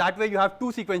 So in that way you have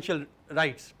 2 sequential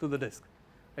writes to the disk,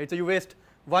 right. So you waste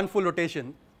 1 full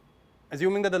rotation.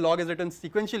 Assuming that the log is written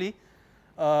sequentially,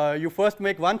 you first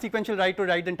make 1 sequential write to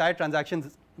write the entire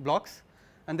transactions blocks,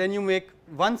 and then you make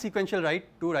 1 sequential write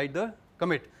to write the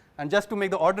commit. And just to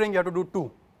make the ordering, you have to do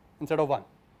 2 instead of 1,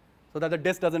 so that the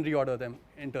disk doesn't reorder them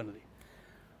internally.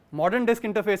 Modern disk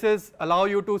interfaces allow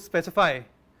you to specify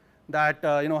that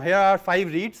here are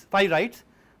 5 writes,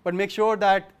 but make sure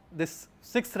that this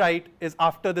 6th write is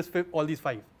after this all these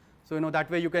 5. So that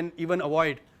way you can even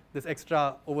avoid this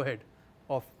extra overhead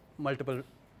of multiple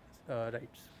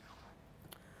writes.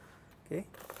 Okay,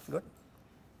 good.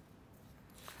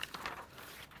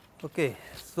 Okay,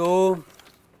 so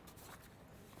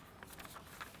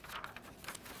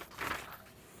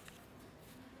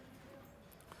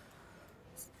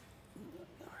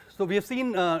we've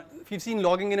seen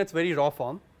logging in its very raw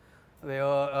form,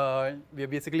 where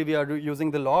we are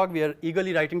using the log. We are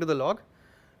eagerly writing to the log.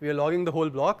 We are logging the whole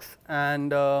blocks,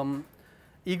 and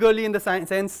eagerly in the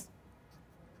sense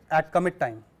at commit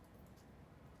time.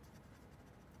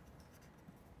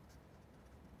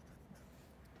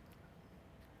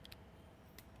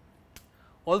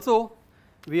 Also,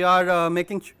 we are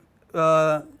making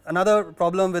another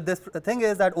problem with this thing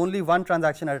is that only 1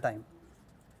 transaction at a time.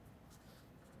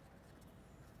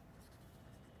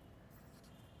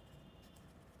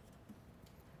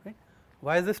 Right.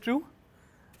 Why is this true?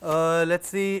 Let's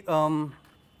see.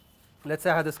 Let's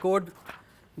say I have this code,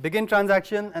 begin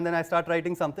transaction, and then I start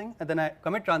writing something, and then I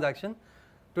commit transaction.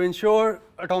 To ensure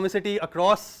atomicity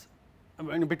across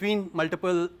between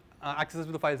multiple accesses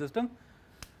to the file system,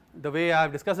 the way I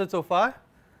have discussed it so far,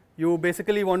 you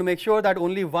basically want to make sure that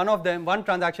only one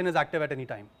transaction is active at any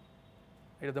time.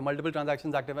 If the multiple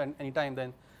transactions active at any time,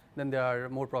 then there are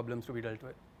more problems to be dealt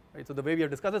with. Right. So the way we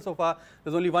have discussed it so far,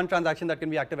 there's only 1 transaction that can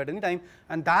be active at any time,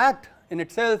 and that in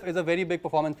itself is a very big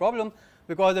performance problem,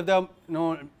 because if there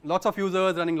are lots of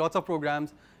users running lots of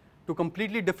programs to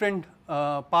completely different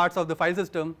parts of the file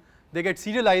system, they get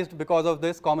serialized because of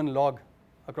this common log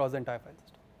across the entire file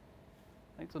system.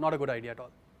 Right. So not a good idea at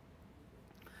all.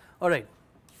 All right.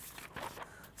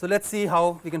 So let's see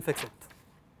how we can fix it,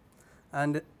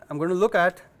 and I'm going to look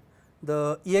at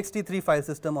the ext3 file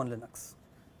system on Linux.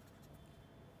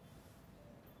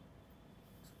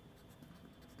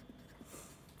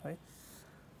 Right.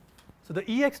 So the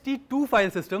ext2 file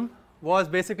system was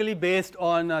basically based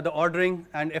on the ordering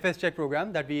and fscheck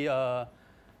program that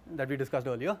we discussed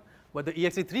earlier, but the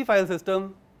ext3 file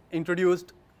system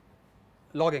introduced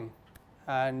logging,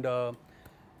 and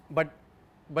but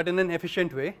but in an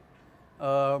efficient way.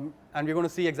 And we're going to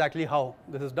see exactly how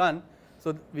this is done.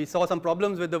 So we saw some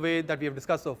problems with the way that we have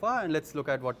discussed so far, and let's look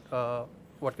at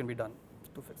what can be done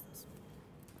to fix this.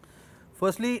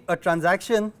 Firstly, a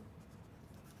transaction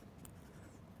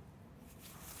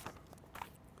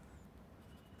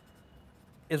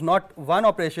is not one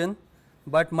operation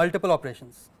but multiple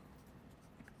operations.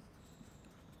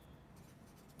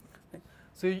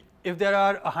 So if there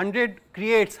are 100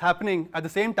 creates happening at the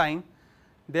same time,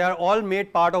 they are all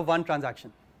made part of one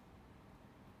transaction.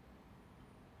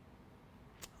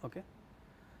 Okay.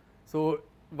 So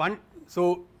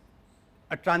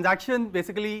a transaction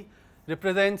basically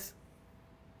represents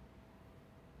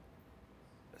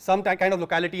some kind of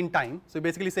locality in time. So you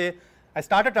basically say I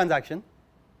start a transaction,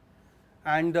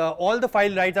 and all the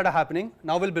file writes that are happening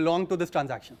now will belong to this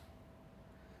transaction.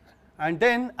 And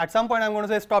then at some point I am going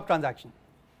to say stop transaction.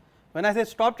 When I say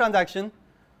stop transaction,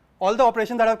 all the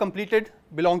operations that are completed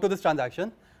belong to this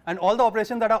transaction, and all the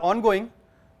operations that are ongoing,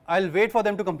 I will wait for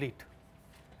them to complete.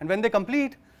 And when they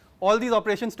complete, all these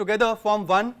operations together form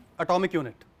one atomic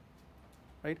unit,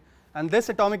 right? And this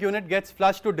atomic unit gets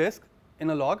flushed to disk in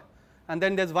a log, and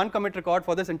then there is one commit record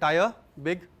for this entire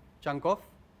big chunk of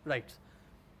writes,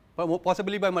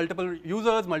 possibly by multiple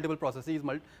users, multiple processes,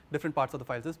 different parts of the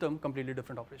file system, completely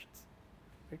different operations.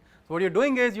 Right? So what you are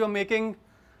doing is you are making,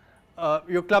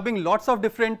 you are clubbing lots of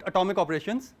different atomic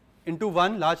operations into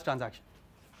one large transaction.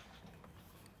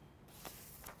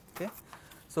 Okay.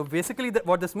 So basically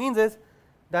what this means is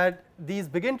that these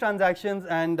begin transactions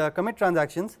and commit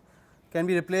transactions can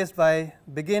be replaced by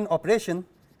begin operation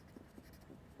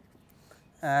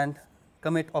and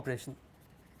commit operation.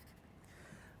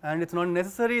 And it's not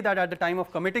necessary that at the time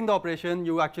of committing the operation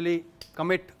you actually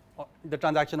commit the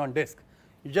transaction on disk.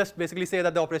 You just basically say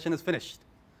that the operation is finished.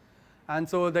 And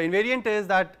so the invariant is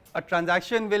that a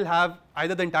transaction will have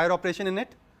either the entire operation in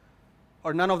it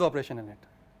or none of the operation in it,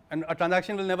 and a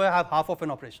transaction will never have half of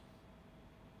an operation.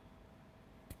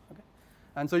 Okay.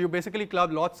 And so you basically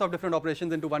club lots of different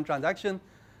operations into one transaction,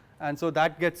 and so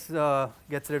that gets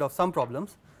rid of some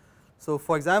problems. So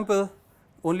for example,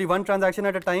 only one transaction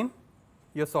at a time,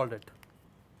 you have solved it.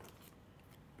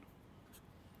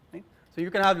 Right. So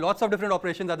you can have lots of different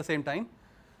operations at the same time,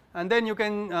 and then you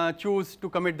can choose to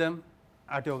commit them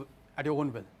at your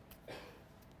own will.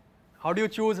 How do you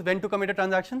choose when to commit a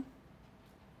transaction?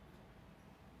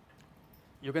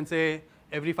 You can say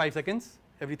every 5 seconds,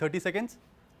 every 30 seconds,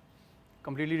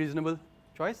 completely reasonable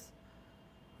choice,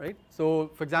 right? So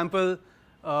for example,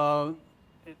 modern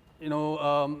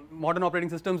operating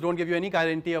systems don't give you any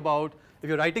guarantee about if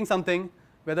you're writing something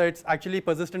whether it's actually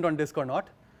persistent on disk or not,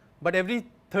 but every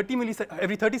 30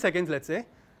 seconds, let's say,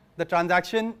 the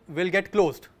transaction will get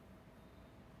closed.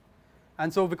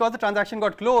 And so because the transaction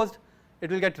got closed, it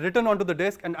will get written onto the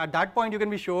disk, and at that point you can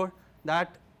be sure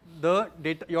that the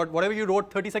data, whatever you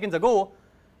wrote 30 seconds ago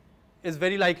is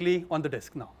very likely on the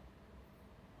disk now,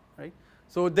 right?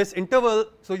 So this interval,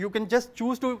 so you can just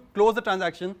choose to close the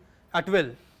transaction at will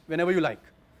whenever you like,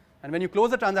 and when you close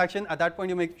the transaction, at that point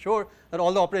you make sure that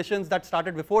all the operations that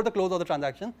started before the close of the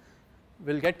transaction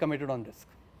will get committed on disk,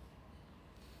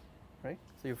 right?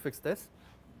 So you fixed this.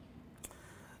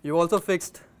 You also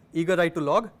fixed eager write to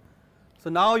log. So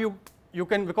now you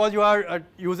can, because you are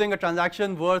using a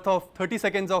transaction worth of 30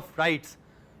 seconds of writes,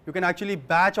 you can actually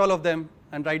batch all of them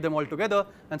and write them all together,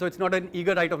 and so it's not an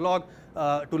eager write of log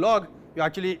to log. You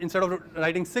actually, instead of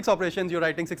writing 6 operations, you're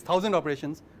writing 6,000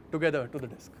 operations together to the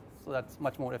disk. So that's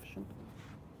much more efficient.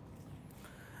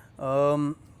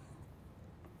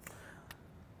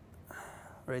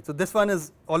 Right. So this one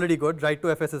is already good. Write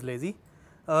to FS is lazy.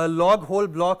 Log whole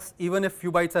blocks even if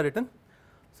few bytes are written.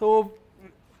 So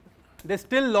they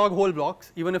still log whole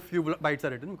blocks even if few bytes are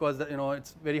written, because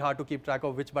it's very hard to keep track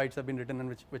of which bytes have been written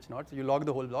and which not. So you log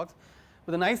the whole blocks.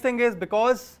 But the nice thing is,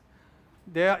 because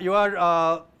you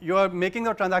are making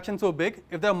the transaction so big,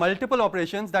 if there are multiple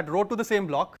operations that wrote to the same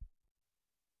block,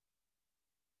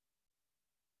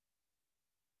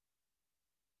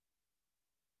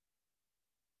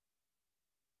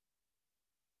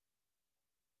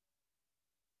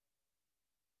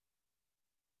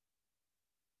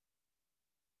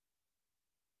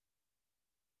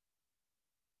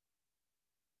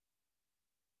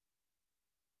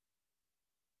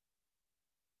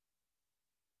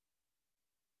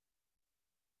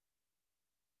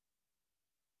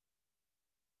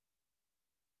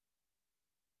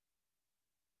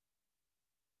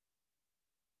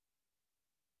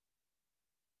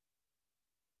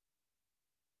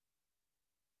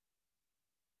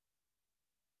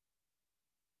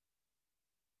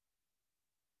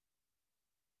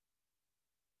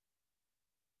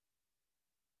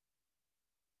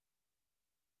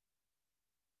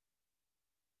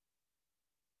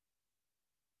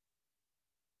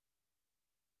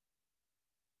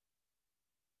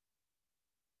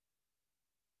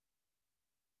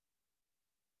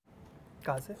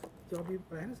 कहाँ से? जो अभी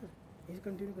है ना sir, ये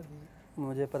continue कर दीजिए।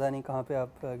 मुझे पता नहीं कहाँ पे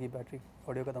आपकी बैटरी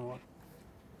ऑडियो खत्म हुआ।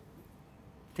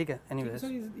 ठीक है, एनीवेज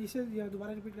सर इसे या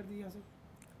दोबारा रिपीट कर दीजिए यहाँ से।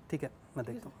 ठीक है, मैं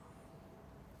देखता हूँ।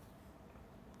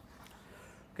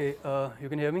 Okay, you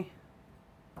can hear me?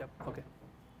 Yep, okay.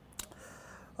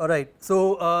 All right, so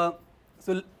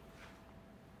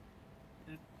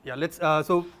yeah, let's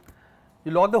so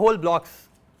you log the whole blocks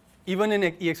even in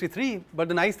ext3, but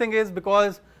the nice thing is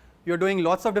because you're doing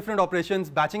lots of different operations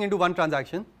batching into one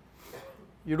transaction,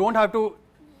 you don't have to,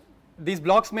 these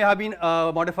blocks may have been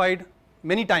modified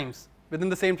many times within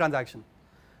the same transaction,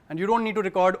 and you don't need to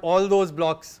record all those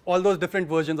blocks, all those different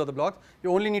versions of the blocks.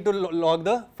 You only need to log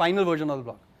the final version of the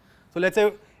block. So let's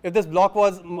say if this block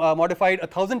was modified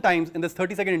 1,000 times in this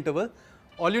 30-second interval,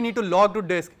 all you need to log to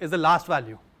disk is the last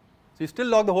value. So you still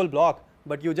log the whole block,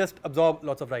 but you just absorb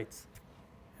lots of writes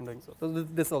in doing so. So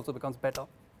this also becomes better.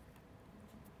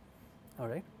 All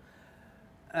right,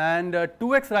 and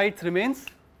 2x writes remains,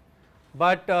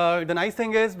 but the nice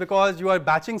thing is because you are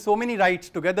batching so many writes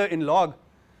together in log,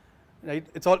 right?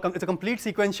 It's a complete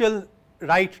sequential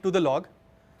write to the log,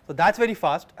 so that's very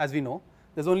fast, as we know.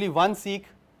 There's only one seek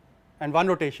and one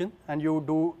rotation, and you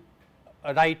do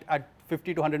a write at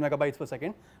 50 to 100 megabytes per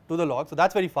second to the log, so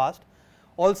that's very fast.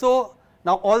 Also,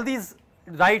 now all these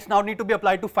writes now need to be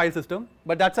applied to file system,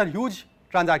 but that's a huge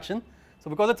transaction. So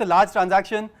because it's a large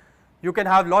transaction, you can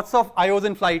have lots of IOs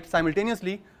in flight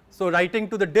simultaneously, so writing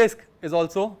to the disk is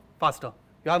also faster.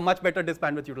 You have much better disk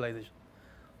bandwidth utilization.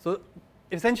 So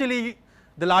essentially,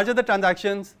 the larger the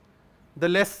transactions, the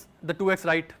less the 2x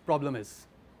write problem is,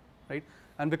 right?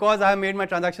 And because I have made my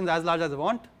transactions as large as I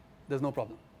want, there's no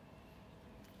problem.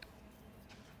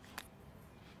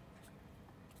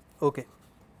 Okay.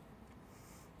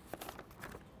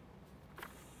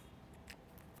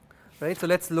 Right, so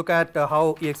let's look at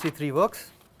how ext3 works.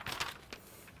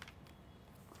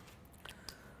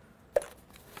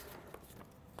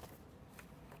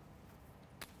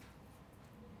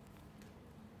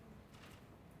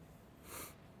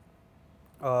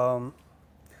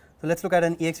 So let's look at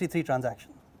an ext3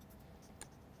 transaction.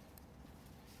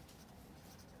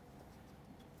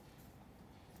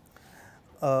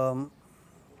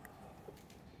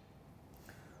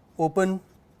 Open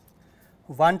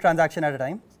one transaction at a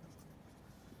time.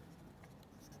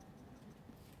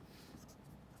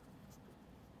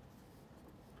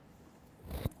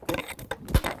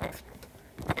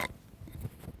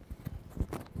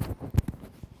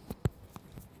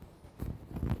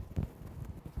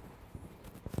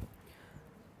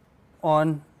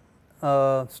 On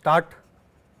start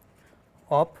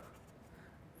op,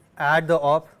 add the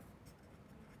op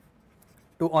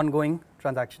to ongoing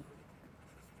transaction.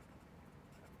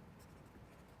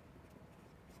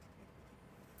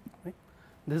 Right.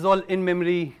 This is all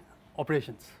in-memory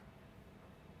operations.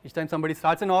 Each time somebody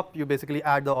starts an op, you basically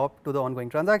add the op to the ongoing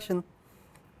transaction,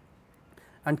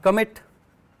 and commit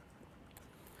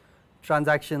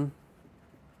transaction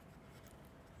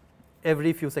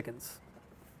every few seconds,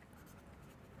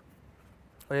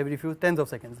 or every few tens of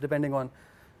seconds, depending on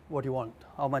what you want,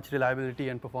 how much reliability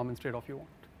and performance trade-off you want.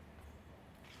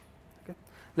 Okay.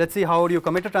 Let's see how do you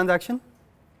commit a transaction.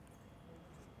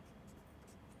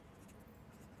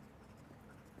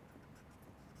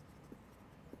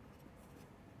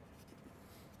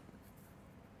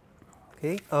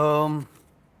 Okay.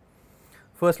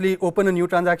 Firstly, open a new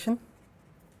transaction.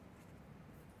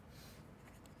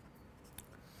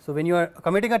 So when you are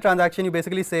committing a transaction, you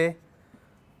basically say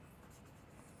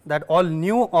that all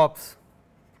new ops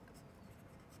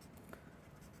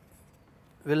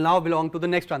will now belong to the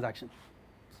next transaction.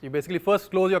 So you basically first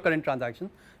close your current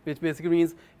transaction, which basically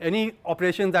means any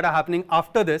operations that are happening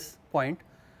after this point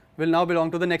will now belong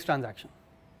to the next transaction.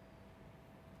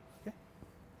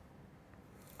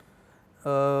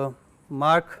 Okay.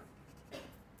 Mark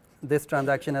this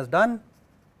transaction as done.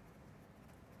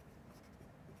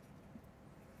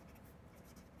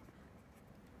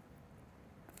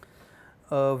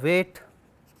 Wait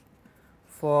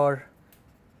for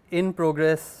in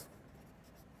progress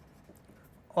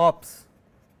ops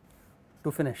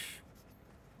to finish.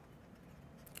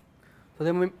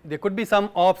 So there could be some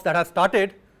ops that have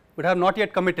started but have not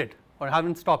yet committed or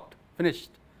haven't stopped, finished.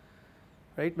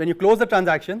 Right? When you close the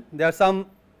transaction, there are some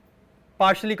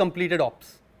partially completed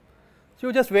ops. So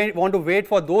you just want to wait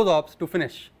for those ops to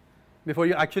finish before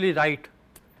you actually write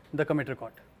the commit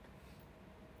record.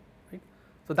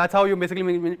 So that's how you're basically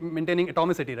maintaining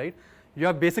atomicity, right? You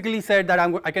have basically said that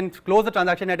I can close the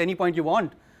transaction at any point you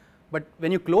want, but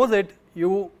when you close it,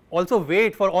 you also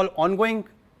wait for all ongoing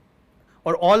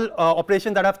or all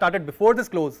operations that have started before this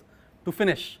close to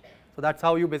finish So that's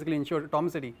how you basically ensure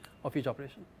atomicity of each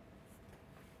operation.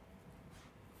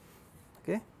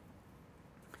 Okay.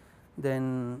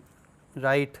 Then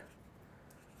write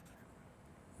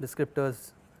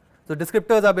descriptors. So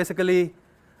descriptors are basically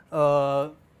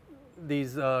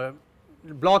these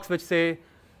blocks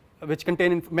which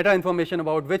contain meta information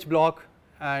about which block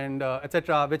and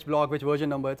etc., which block, which version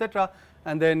number, etc.,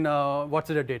 and then what's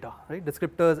the data, right?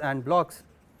 Descriptors and blocks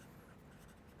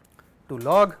to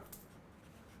log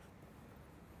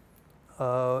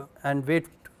and wait,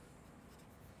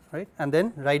 right, and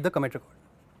then write the commit record.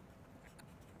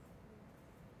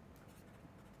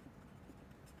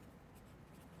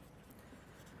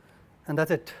 And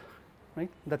that's it, right?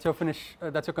 That's your finish.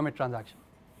 That's your commit transaction.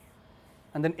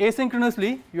 And then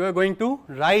asynchronously, you are going to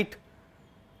write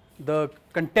the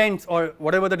contents or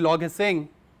whatever the log is saying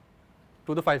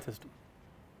to the file system.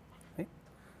 Okay.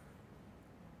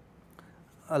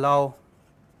 Allow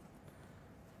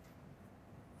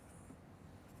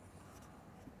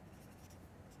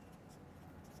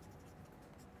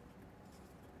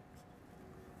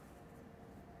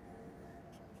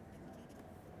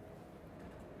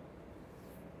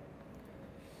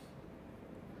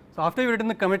So after you've written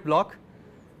the commit block,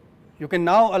 you can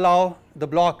now allow the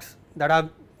blocks that have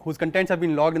whose contents have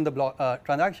been logged in the block,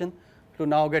 transaction to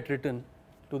now get written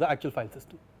to the actual file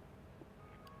system.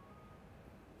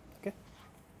 Okay.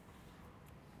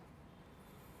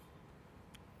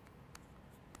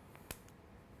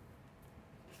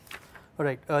 All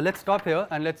right, let's stop here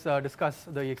and let's discuss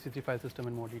the ext3 file system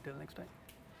in more detail next time.